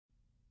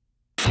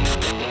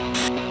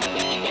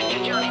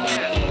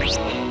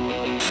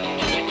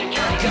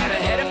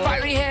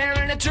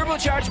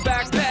turbocharged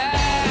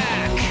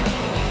backpack.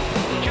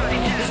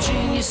 The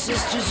genius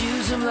sisters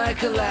use him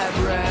like a lab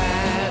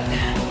rat.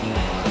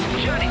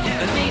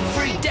 A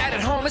neat-free dad at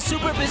home, a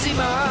super busy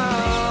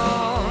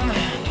mom.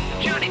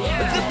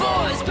 The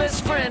boy's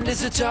best friend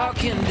is a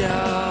talking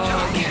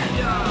dog.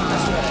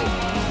 That's right.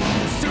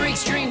 3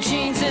 extreme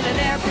genes and an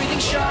air-breathing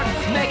shark.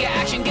 Mega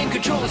action game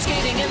controller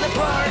skating in the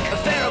park. A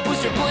Pharaoh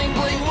booster bling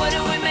bling. What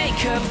do we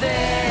make of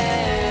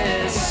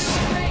this?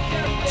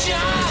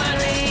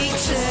 Johnny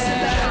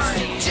Test.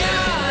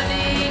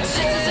 Johnny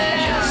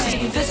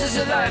Test. This is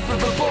the life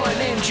of a boy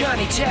named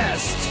Johnny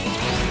Test.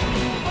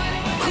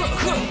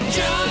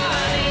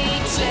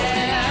 Johnny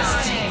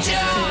Test.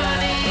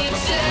 Johnny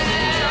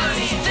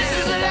Test. This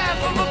is the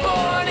life of a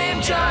boy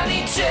named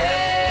Johnny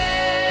Test.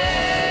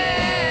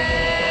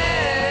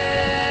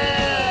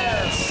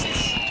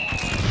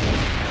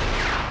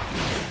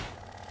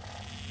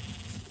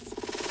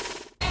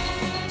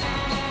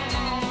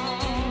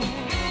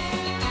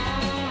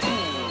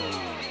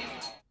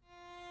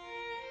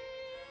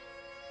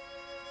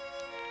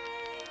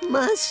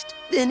 Must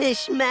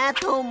finish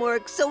math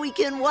homework so we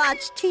can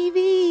watch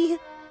TV.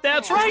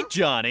 That's right,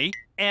 Johnny.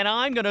 And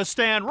I'm gonna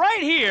stand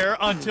right here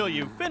until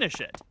you finish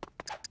it.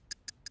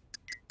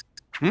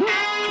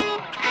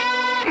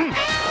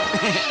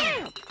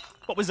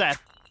 What was that?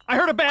 I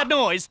heard a bad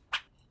noise.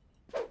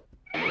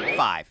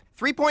 5.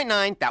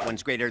 3.9, that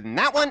one's greater than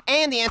that one,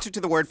 and the answer to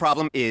the word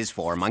problem is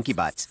 4 monkey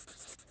butts.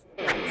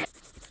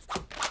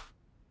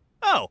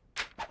 Oh,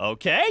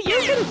 okay, you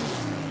can...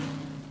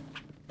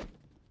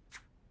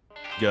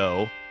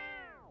 Go.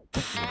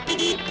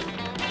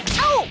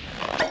 Oh!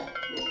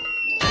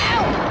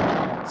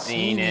 Ow!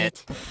 Seen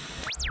it.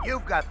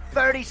 You've got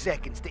 30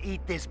 seconds to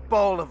eat this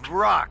bowl of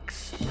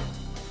rocks.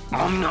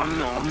 Nom, nom,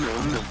 nom,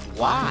 nom, nom.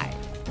 Why?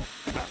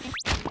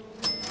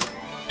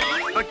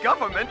 The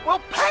government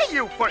will pay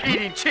you for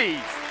eating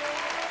cheese.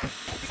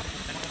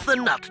 The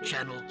Nut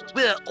Channel.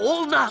 We're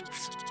all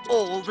nuts,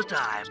 all the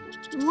time.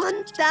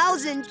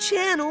 1,000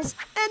 channels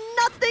and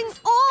nothing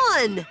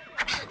on!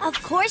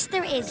 Of course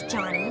there is,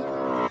 Johnny.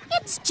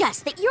 It's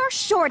just that your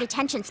short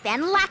attention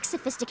span lacks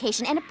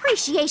sophistication and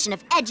appreciation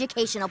of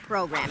educational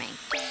programming.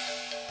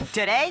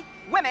 Today,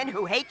 women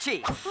who hate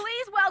cheese.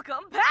 Please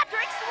welcome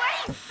Patrick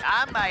Swayze.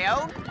 I'm my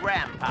own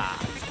grandpa.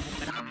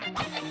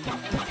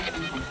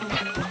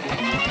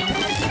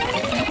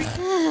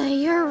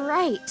 You're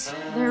right.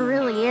 There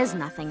really is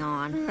nothing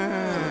on.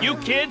 You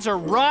kids are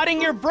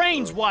rotting your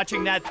brains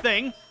watching that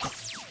thing.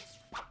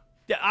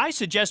 I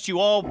suggest you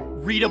all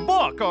read a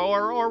book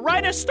or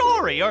write a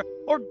story or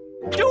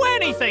do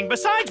anything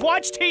besides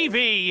watch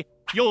TV.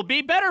 You'll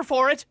be better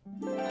for it.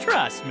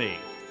 Trust me.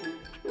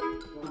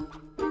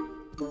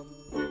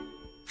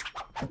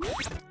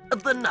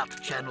 The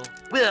Nut Channel.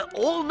 We're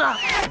all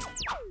nuts.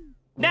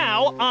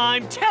 Now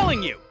I'm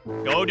telling you,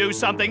 go do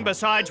something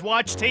besides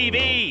watch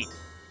TV.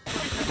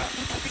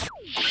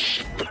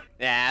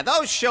 Yeah,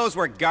 those shows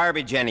were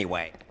garbage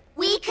anyway.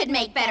 We could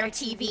make better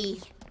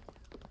TV.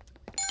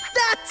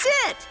 That's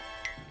it!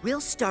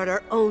 We'll start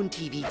our own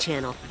TV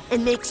channel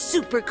and make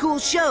super cool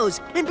shows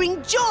and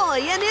bring joy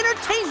and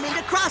entertainment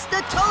across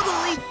the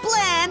totally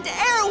bland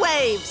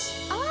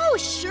airwaves! Oh,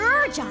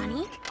 sure,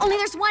 Johnny. Only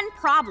there's one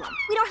problem.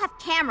 We don't have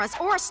cameras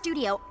or a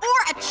studio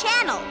or a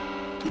channel.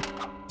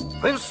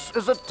 This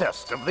is a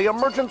test of the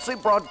emergency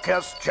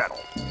broadcast channel.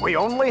 We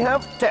only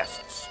have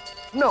tests,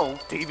 no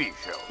TV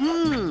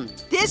shows.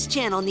 This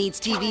channel needs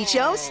TV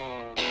shows.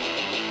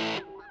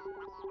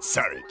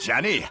 Sorry,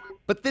 Johnny,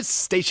 but this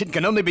station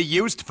can only be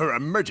used for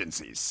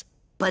emergencies.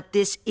 But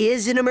this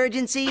is an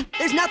emergency.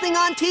 There's nothing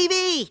on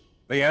TV.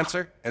 The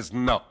answer is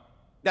no.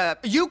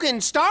 You can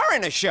star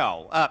in a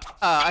show,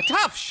 a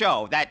tough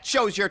show that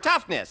shows your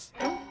toughness.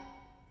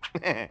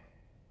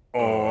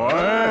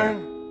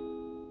 Or...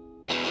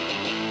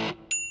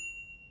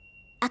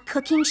 A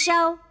cooking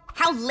show?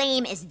 How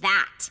lame is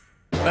that?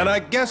 Then I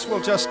guess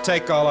we'll just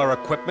take all our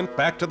equipment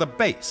back to the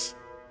base.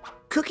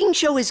 Cooking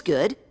show is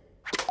good.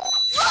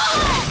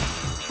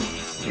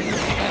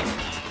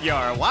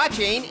 You're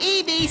watching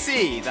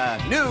EBC, the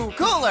new,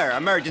 cooler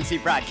emergency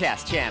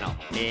broadcast channel.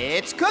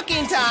 It's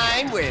cooking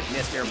time with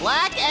Mr.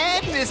 Black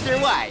and Mr.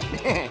 White.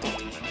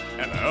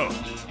 Hello.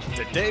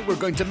 Today we're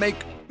going to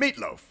make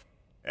meatloaf.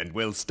 And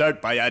we'll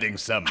start by adding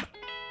some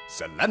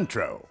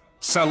cilantro.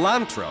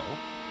 Cilantro?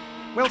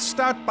 We'll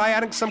start by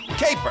adding some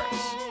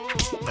capers.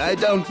 I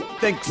don't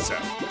think so.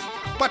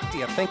 What do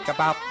you think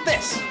about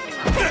this?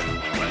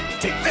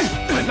 Take this,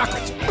 my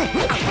knuckles.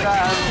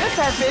 This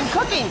has been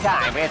cooking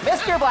time with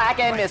Mr. Black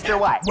and Mr.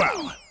 White.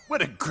 Wow,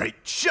 what a great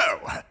show.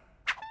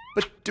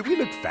 But do we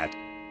look fat?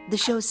 The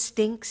show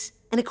stinks,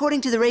 and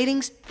according to the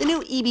ratings, the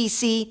new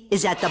EBC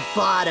is at the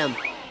bottom.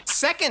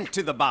 Second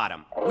to the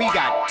bottom. We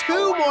got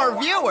 2 more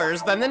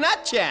viewers than the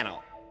Nut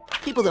Channel.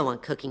 People don't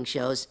want cooking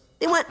shows.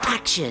 They want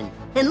action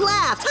and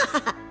laughs.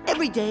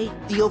 Every day,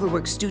 the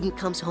overworked student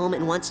comes home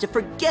and wants to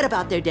forget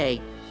about their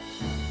day.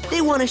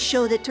 They want a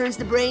show that turns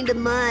the brain to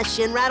mush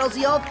and rattles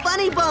the old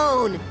funny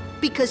bone.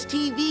 Because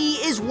TV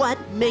is what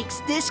makes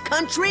this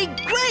country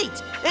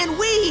great. And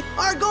we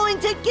are going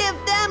to give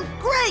them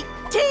great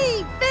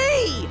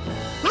JTV!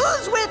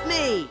 Who's with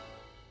me?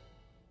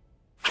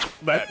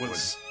 That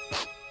was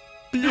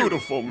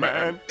beautiful,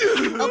 man.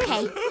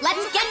 Okay,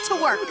 let's get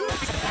to work.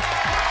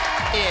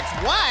 It's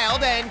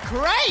wild and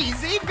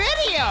crazy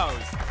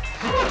videos.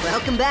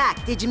 Welcome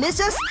back. Did you miss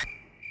us?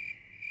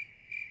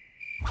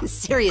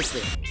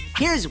 Seriously,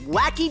 here's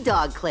wacky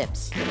dog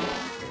clips.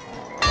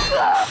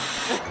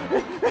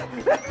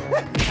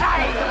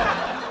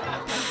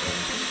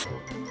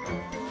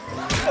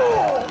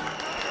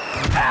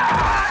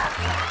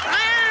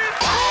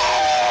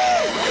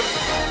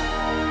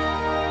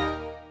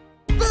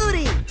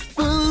 Booty!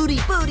 Booty,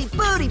 booty,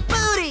 booty,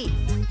 booty!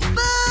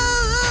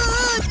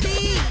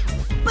 Booty!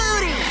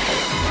 Booty!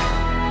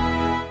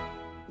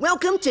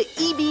 Welcome to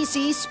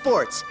EBC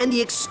Sports and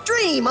the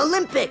Extreme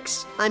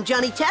Olympics. I'm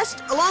Johnny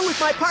Test, along with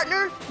my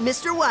partner,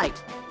 Mr.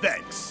 White.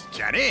 Thanks,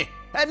 Johnny.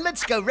 And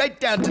let's go right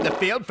down to the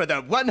field for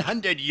the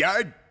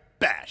 100-yard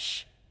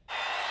bash.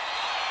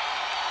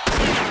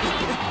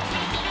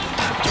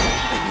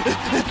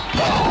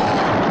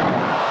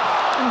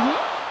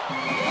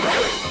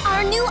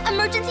 Our new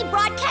emergency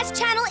broadcast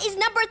channel is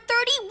number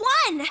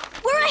 31.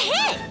 We're a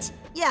hit.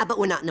 Yeah, but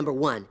we're not number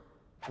one.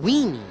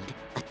 We need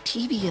a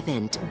TV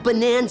event,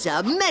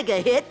 bonanza, mega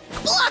hit,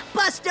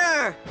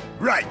 blockbuster!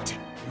 Right.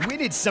 We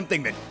need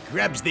something that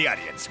grabs the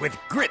audience with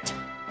grit,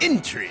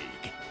 intrigue,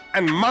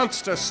 And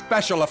monster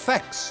special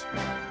effects.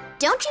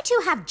 Don't you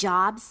two have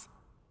jobs?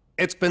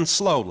 It's been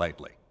slow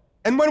lately.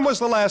 And when was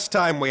the last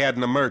time we had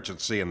an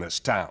emergency in this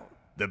town?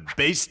 The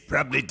base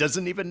probably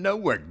doesn't even know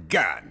we're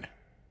gone.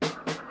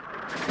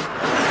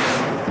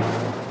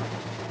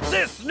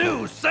 This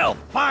new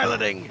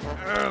self-piloting,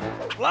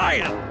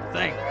 flying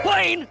thing,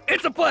 plane,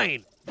 it's a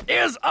plane,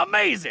 is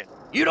amazing.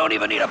 You don't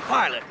even need a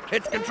pilot.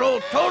 It's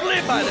controlled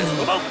totally by this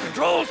remote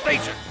control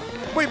station.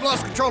 We've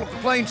lost control of the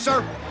plane,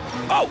 sir.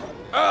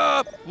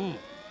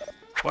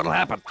 What'll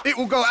happen? It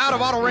will go out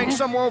of auto range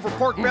somewhere over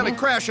Pork Belly,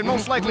 crash, and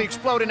most likely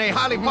explode in a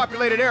highly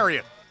populated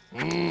area.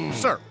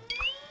 Sir.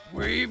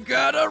 We've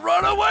got a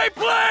runaway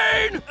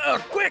plane!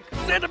 Quick,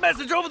 send a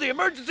message over the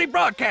emergency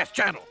broadcast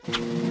channel.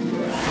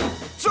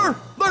 Sir,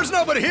 there's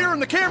nobody here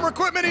and the camera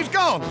equipment is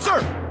gone,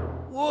 sir.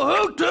 Well,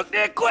 who took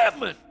the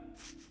equipment?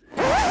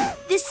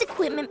 This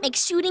equipment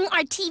makes shooting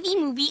our TV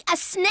movie a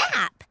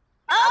snap.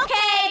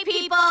 Okay,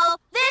 people.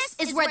 This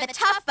is where the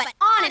tough but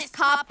honest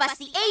cop busts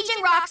the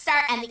aging rock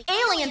star and the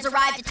aliens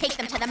arrive to take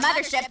them to the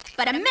mothership,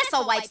 but a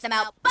missile wipes them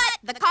out. But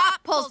the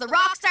cop pulls the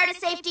rock star to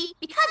safety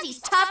because he's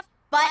tough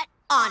but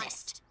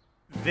honest.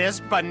 This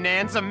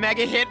bonanza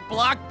mega hit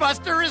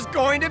blockbuster is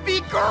going to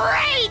be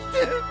great!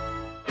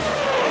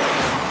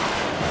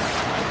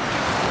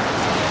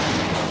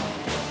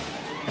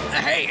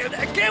 Hey,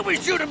 can't we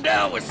shoot him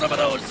down with some of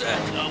those,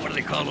 what do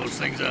they call those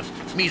things?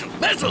 Measles.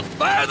 Missiles!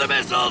 Fire the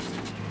missiles!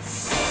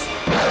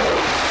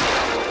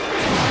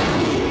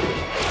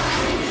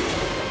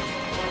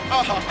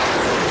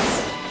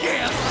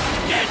 Yeah,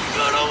 it's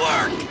gonna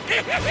work!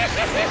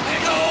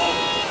 No!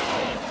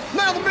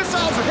 Now the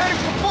missiles are heading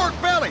for Pork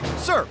Belly,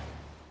 sir.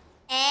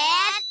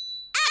 And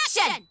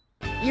action!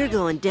 You're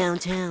going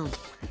downtown.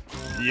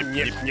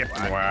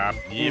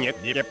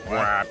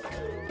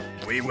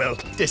 We will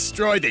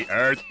destroy the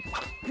Earth.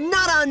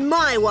 Not on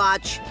my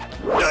watch.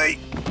 Hey.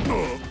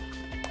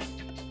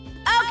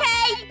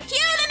 Okay,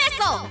 cue the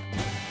missile!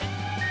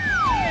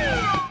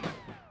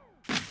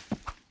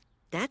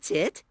 That's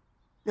it?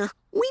 Now,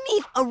 we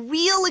need a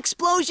real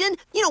explosion,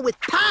 you know, with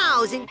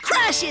pows and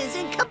crashes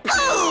and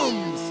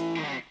kabooms!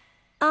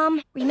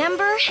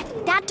 Remember?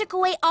 That took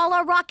away all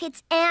our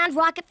rockets and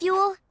rocket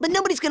fuel? But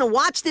nobody's gonna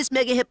watch this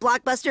mega hit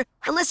blockbuster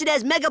unless it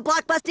has mega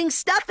blockbusting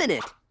stuff in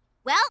it.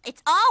 Well,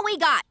 it's all we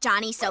got,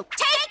 Johnny, so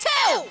take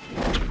two!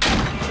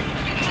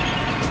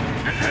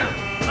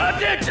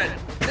 Attention!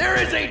 There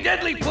is a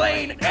deadly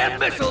plane and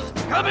missiles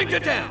coming to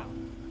town!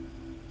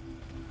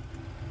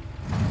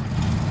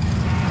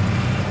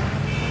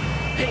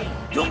 Hey,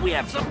 don't we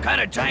have some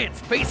kind of giant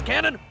space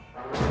cannon?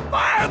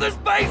 Fire the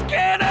space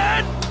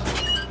cannon!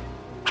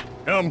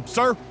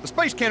 Sir, the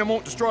space cannon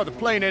won't destroy the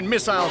plane and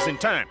missiles in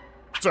time,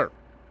 sir.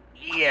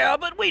 Yeah,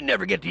 but we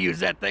never get to use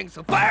that thing,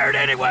 so fire it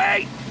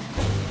anyway!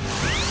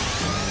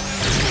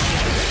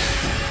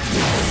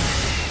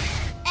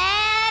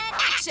 And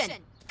action!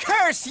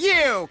 Curse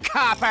you,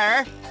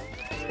 copper!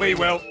 We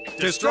will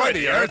destroy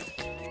the Earth.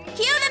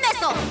 Cue the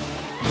missile!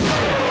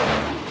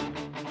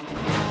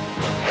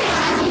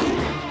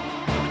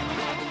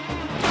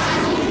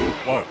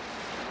 Whoa,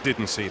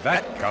 didn't see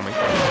that coming.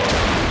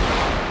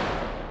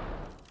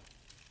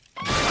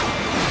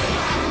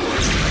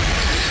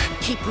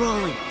 Keep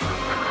rolling.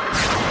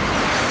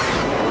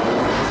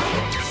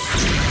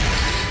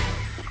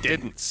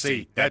 Didn't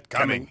see that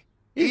coming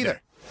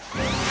either.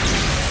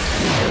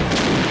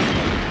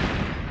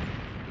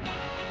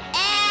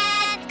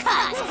 And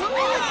cut!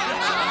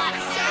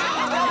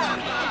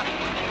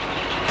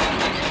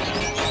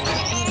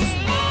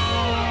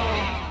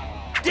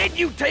 Did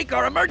you take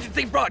our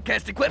emergency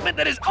broadcast equipment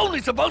that is only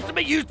supposed to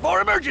be used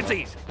for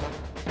emergencies?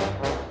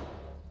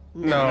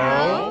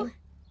 No.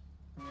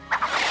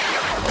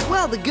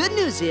 Well, the good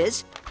news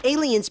is,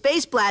 Alien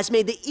Space Blast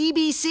made the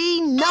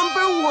EBC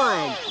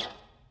 #1.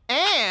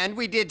 And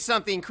we did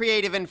something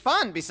creative and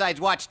fun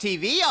besides watch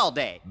TV all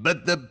day.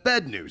 But the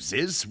bad news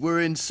is we're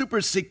in super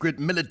secret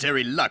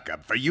military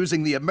lockup for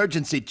using the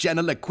emergency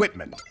channel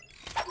equipment.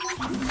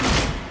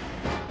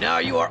 Now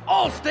you are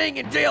all staying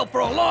in jail for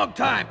a long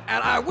time,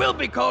 and I will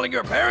be calling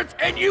your parents,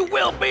 and you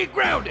will be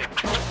grounded.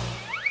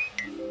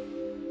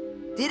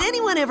 Did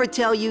anyone ever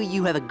tell you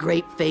you have a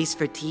great face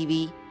for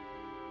TV?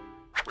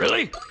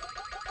 Really?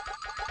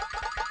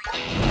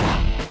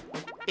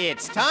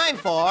 It's time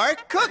for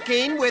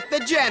Cooking with the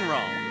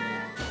General.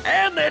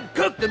 And then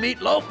cook the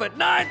meatloaf at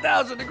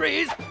 9,000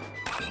 degrees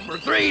for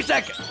 3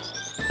 seconds.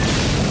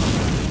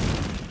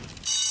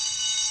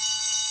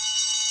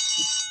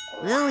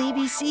 Well,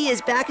 EBC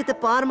is back at the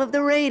bottom of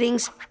the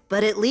ratings,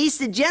 but at least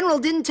the General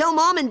didn't tell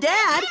Mom and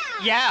Dad.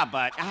 Yeah,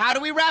 but how do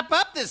we wrap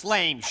up this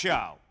lame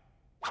show?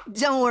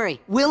 Don't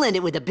worry, we'll end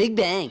it with a big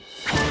bang.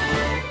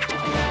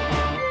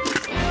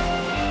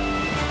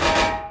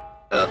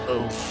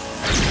 Uh-oh.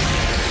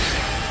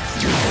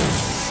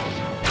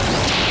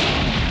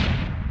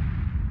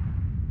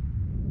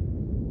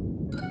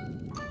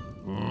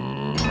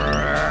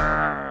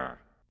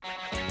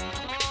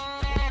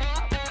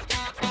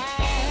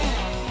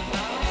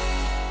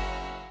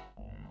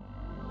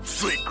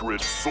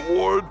 Secret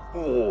Sword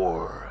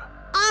 4.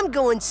 I'm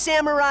going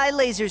Samurai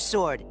Laser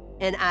Sword,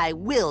 and I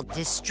will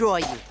destroy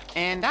you.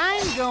 And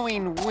I'm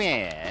going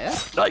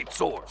with... Night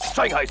Sword,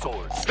 Shanghai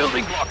Sword,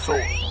 Building Block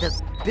Sword.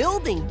 The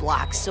Building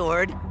Block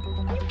Sword?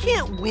 You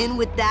can't win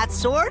with that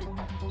sword.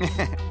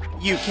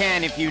 You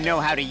can if you know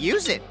how to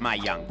use it, my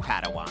young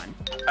Padawan.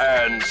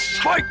 And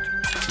fight!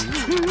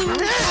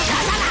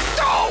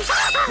 Go!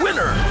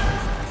 Winner!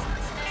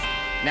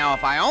 Now,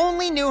 if I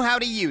only knew how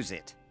to use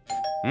it.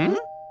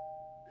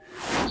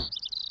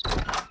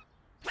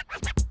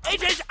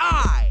 It is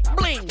I,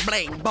 Bling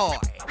Bling Boy,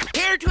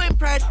 here to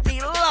impress the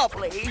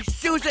lovely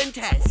Susan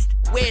Test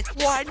with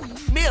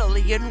 1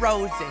 million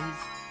roses.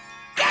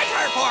 Get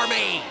her for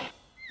me!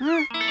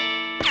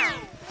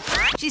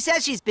 She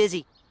says she's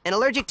busy and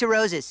allergic to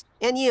roses.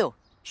 And you.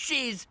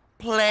 She's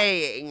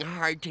playing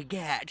hard to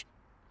get.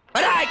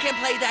 But I can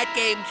play that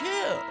game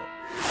too.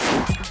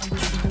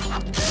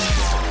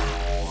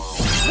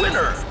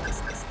 Winner!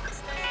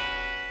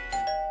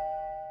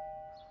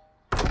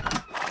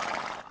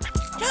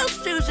 Tell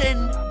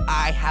Susan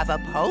I have a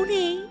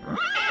pony.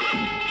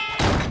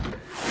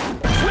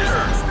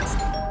 Winner!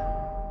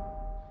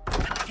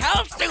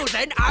 Tell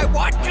Susan I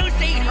want to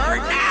see her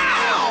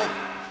now!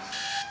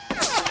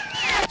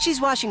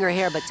 She's washing her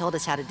hair but told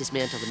us how to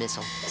dismantle the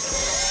missile.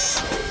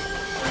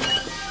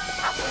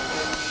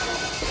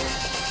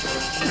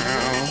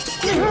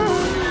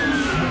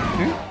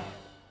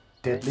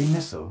 Deadly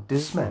missile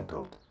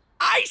dismantled.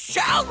 I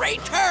shall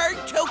return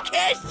to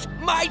kiss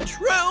my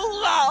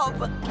true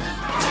love!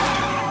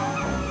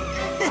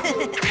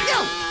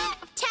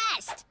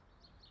 Test!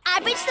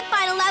 I've reached the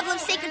final level of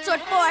Sacred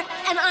Sword 4,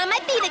 and I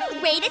might be the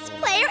greatest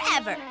player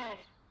ever.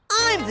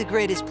 I'm the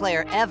greatest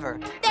player ever.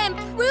 Then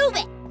prove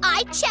it!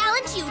 I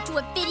challenge you to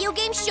a video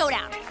game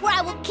showdown, where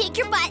I will kick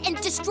your butt and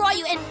destroy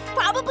you and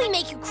probably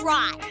make you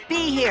cry.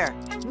 Be here,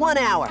 1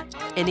 hour,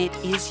 and it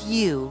is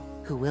you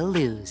who will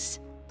lose.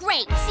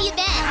 Great, see you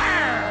then.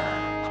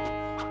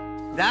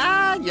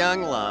 Ah,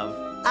 young love.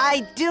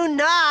 I do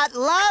not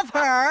love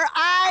her.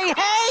 I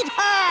hate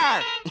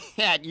her.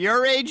 At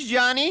your age,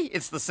 Johnny,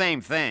 it's the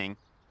same thing.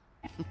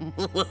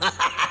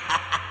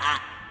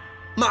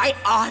 My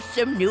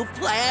awesome new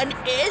plan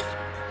is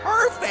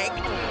perfect.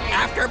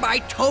 After my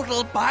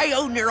total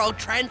bio-neural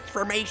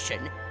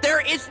transformation, there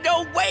is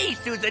no way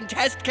Susan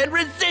Test can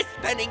resist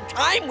spending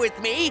time with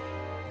me.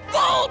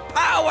 Full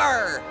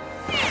power!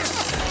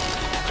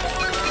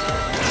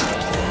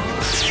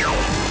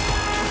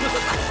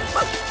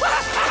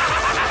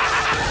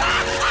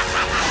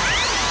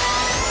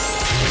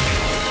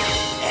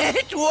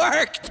 It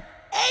worked!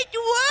 It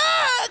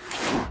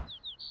worked!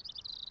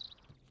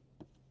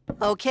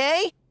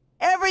 Okay,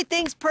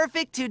 everything's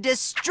perfect to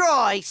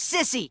destroy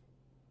Sissy.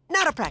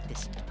 Not a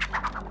practice.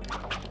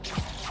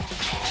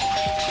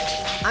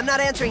 I'm not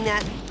answering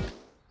that.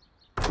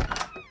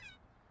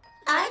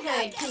 I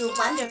heard 2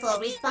 wonderful,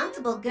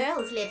 responsible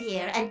girls live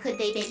here, and could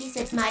they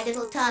babysit my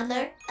little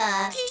toddler?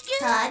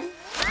 Todd?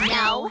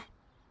 No.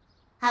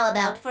 How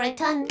about for a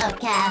ton of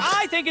cash?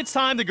 I think it's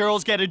time the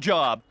girls get a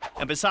job.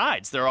 And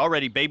besides, they're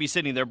already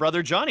babysitting their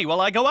brother Johnny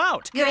while I go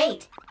out.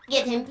 Great.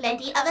 Give him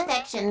plenty of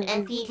affection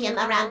and feed him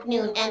around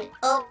noon, and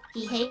oh,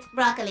 he hates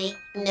broccoli.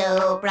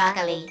 No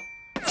broccoli.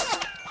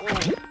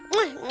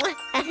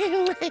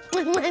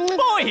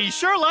 Boy, he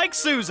sure likes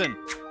Susan.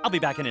 I'll be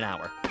back in an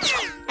hour.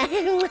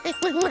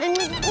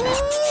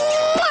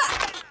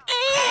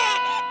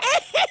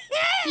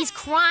 He's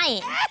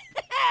crying.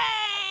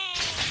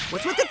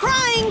 What's with the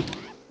crying?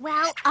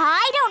 Well,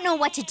 I don't know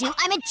what to do.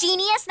 I'm a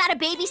genius, not a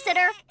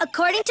babysitter.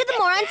 According to the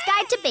Moron's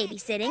Guide to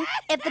Babysitting,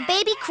 if the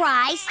baby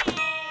cries,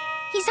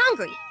 he's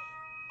hungry.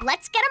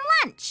 Let's get him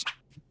lunch.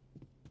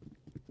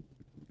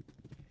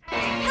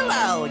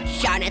 Hello,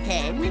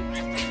 Jonathan.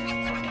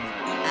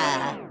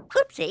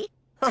 Oopsie.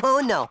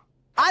 Oh, no.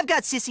 I've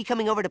got Sissy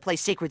coming over to play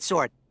Sacred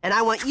Sword, and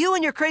I want you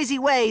and your crazy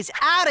ways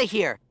out of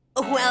here.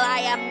 Well, I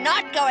am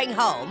not going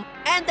home,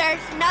 and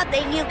there's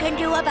nothing you can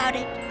do about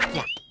it.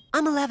 Yeah,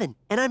 I'm 11,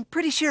 and I'm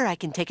pretty sure I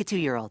can take a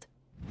 2-year-old.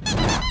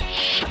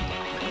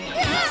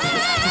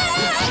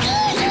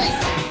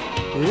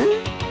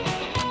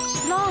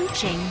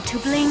 Launching to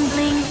Bling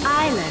Bling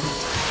Island.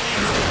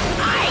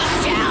 I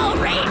shall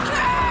return!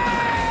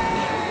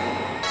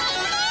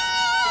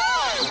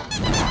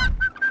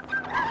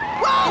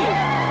 Whoa!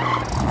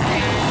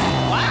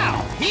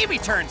 Wow, he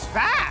returns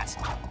fast.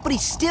 But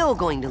he's still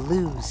going to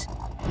lose.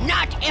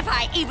 Not if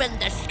I even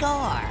the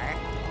score.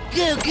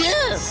 Goo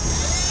goo!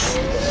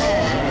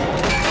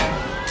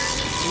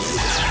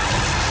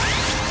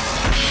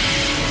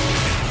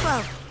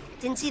 Whoa,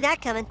 didn't see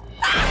that coming.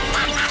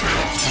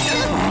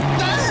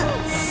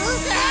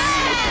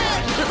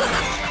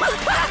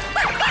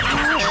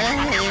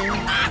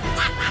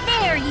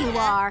 There you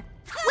are.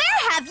 Where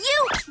have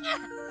you...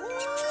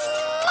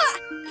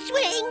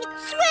 Swing!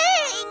 Swing!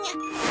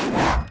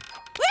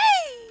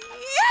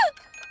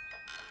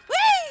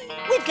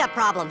 We've got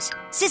problems.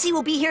 Sissy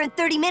will be here in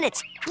 30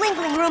 minutes. Bling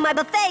Bling ruined my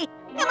buffet,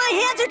 and my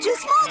hands are too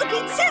small to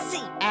beat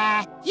Sissy.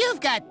 You've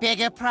got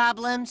bigger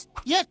problems.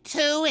 You're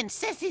 2, and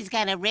Sissy's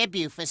gonna rib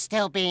you for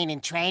still being in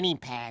training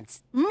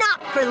pants.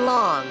 Not for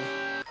long.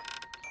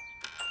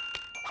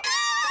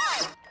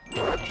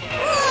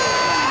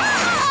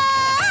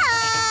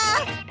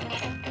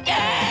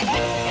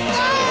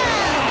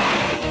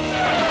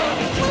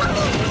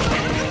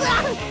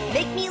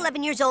 Make me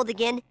 11 years old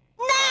again,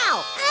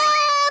 now!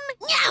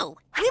 No!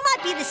 We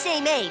might be the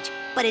same age,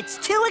 but it's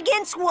 2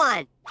 against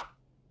 1.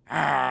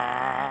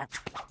 And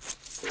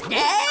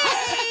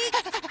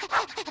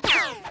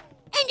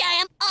I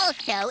am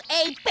also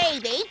a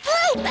baby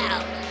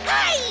bluebell.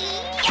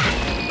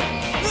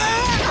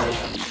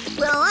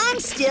 Well, I'm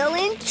still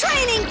in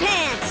training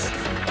pants.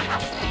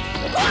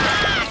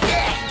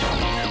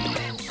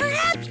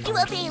 Perhaps you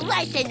will be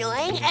less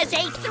annoying as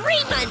a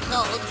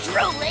 3-month-old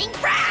drooling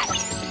brat.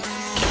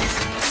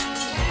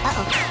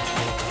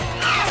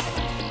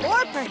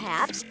 Or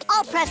perhaps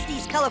I'll press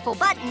these colorful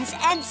buttons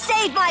and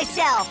save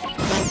myself.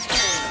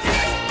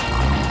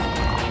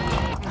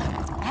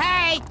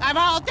 Hey, I'm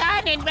all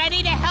done and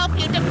ready to help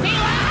you defeat...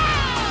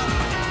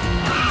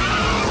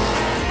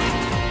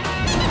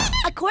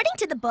 According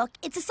to the book,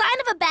 it's a sign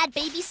of a bad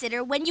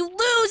babysitter when you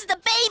lose the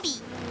baby.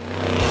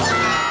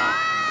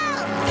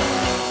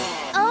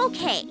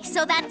 Okay,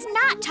 so that's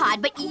not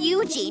Todd, but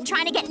Eugene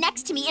trying to get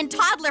next to me in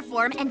toddler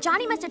form, and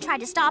Johnny must have tried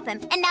to stop him.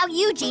 And now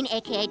Eugene,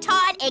 a.k.a.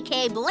 Todd,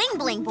 a.k.a. Bling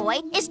Bling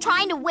Boy, is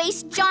trying to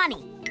waste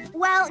Johnny.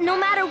 Well, no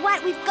matter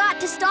what, we've got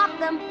to stop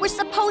them. We're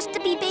supposed to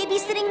be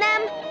babysitting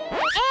them,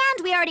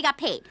 and we already got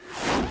paid.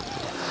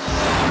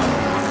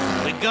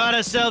 We got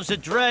ourselves a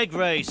drag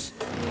race.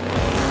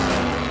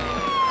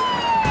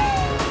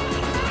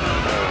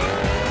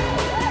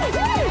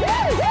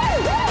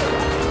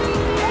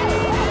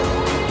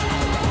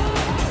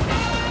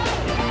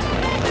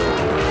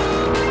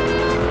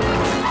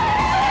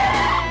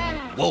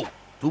 Whoa,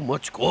 too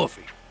much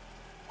coffee.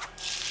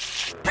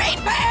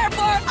 Prepare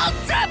for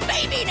ultra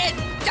babiness,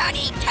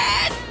 Johnny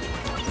Test!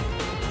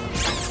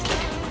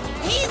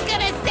 He's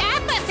gonna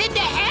zap us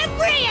into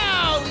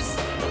embryos!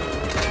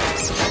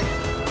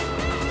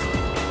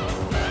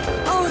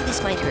 Oh,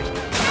 this might hurt.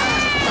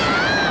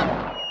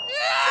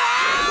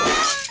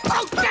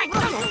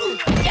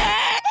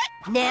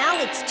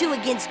 Now it's 2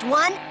 against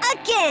 1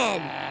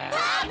 again.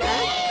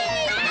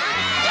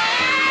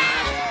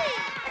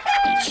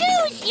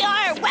 Choose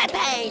your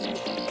weapon!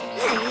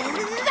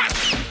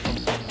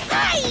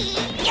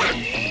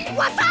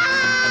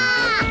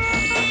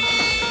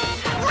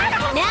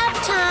 Nap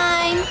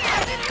time!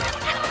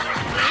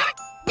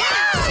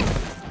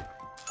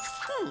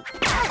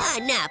 A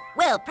nap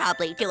will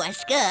probably do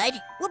us good.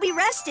 We'll be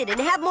rested and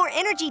have more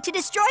energy to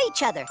destroy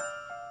each other.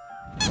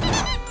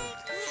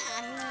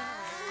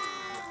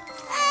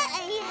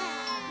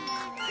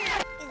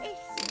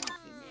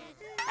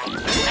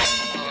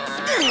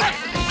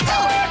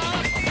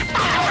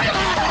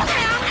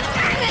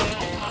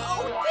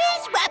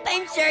 These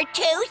weapons are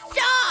too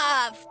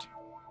soft.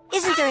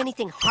 Isn't there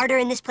anything harder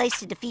in this place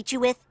to defeat you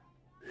with?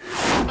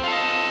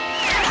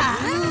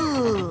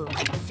 Ooh.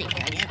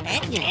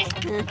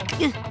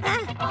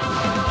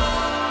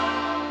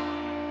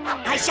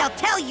 I shall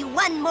tell you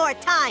one more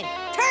time.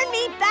 Turn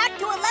me back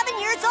to 11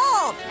 years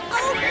old.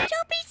 Oh,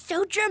 don't be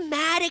so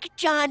dramatic,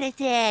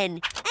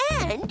 Jonathan.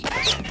 And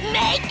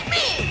make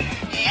me.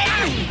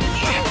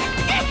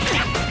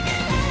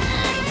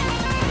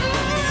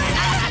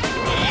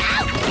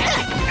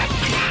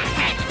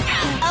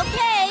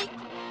 Okay,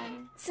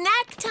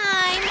 snack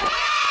time.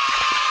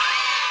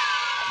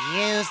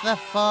 Use the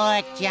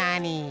fork,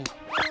 Johnny.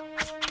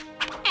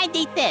 And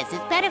eat this,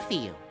 it's better for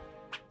you.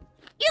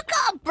 You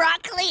call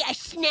broccoli a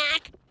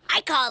snack?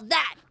 I call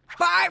that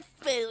barf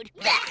food.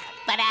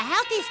 But a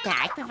healthy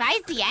snack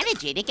provides the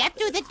energy to get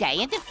through the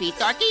day and defeat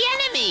dorky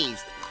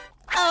enemies.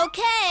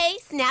 Okay,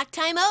 snack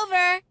time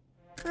over.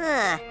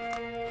 Huh.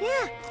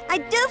 Yeah, I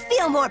do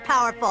feel more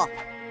powerful.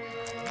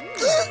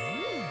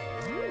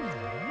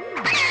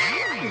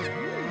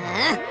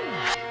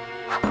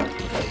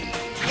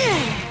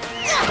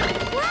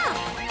 Wow,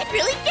 it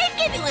really did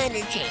give you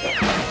energy.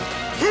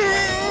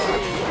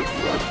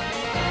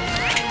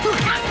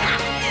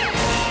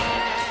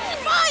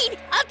 Fine,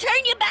 I'll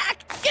turn you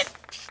back. Just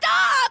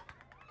stop.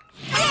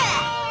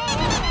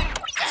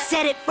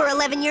 Said it for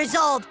 11 years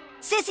old.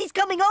 Sissy's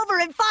coming over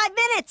in 5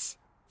 minutes.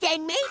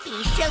 Then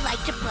maybe she'll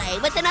like to play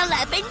with an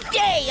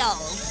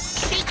 11-day-old.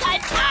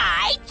 Because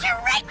I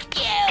tricked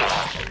you.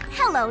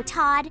 Hello,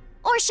 Todd.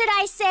 Or should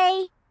I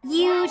say,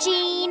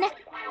 Eugene?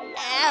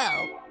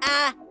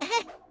 Oh,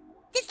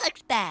 this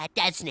looks bad,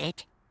 doesn't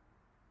it?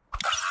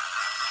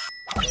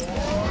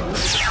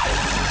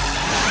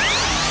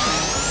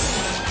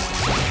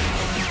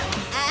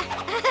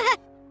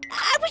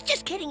 I was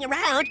just kidding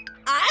around.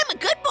 I'm a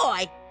good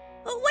boy.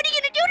 What are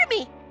you gonna do to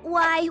me?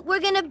 Why, we're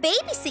gonna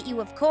babysit you,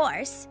 of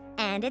course.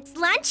 And it's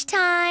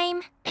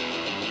lunchtime.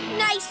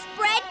 Nice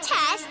spread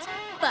test,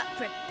 but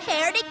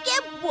prepare to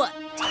get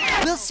whooped.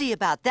 We'll see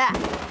about that.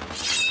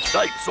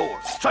 Knight sword,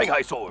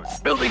 Shanghai sword,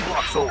 building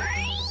block sword.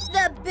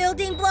 The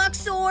building block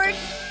sword?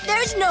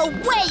 There's no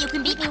way you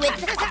can beat me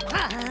with...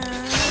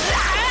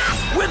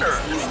 Winner!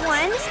 You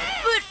won?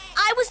 But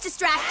I was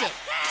distracted.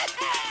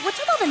 What's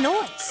with all the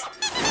noise?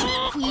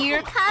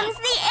 Here comes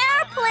the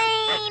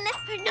airplane!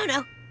 No,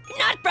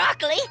 not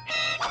broccoli.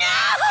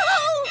 No!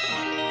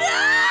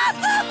 No!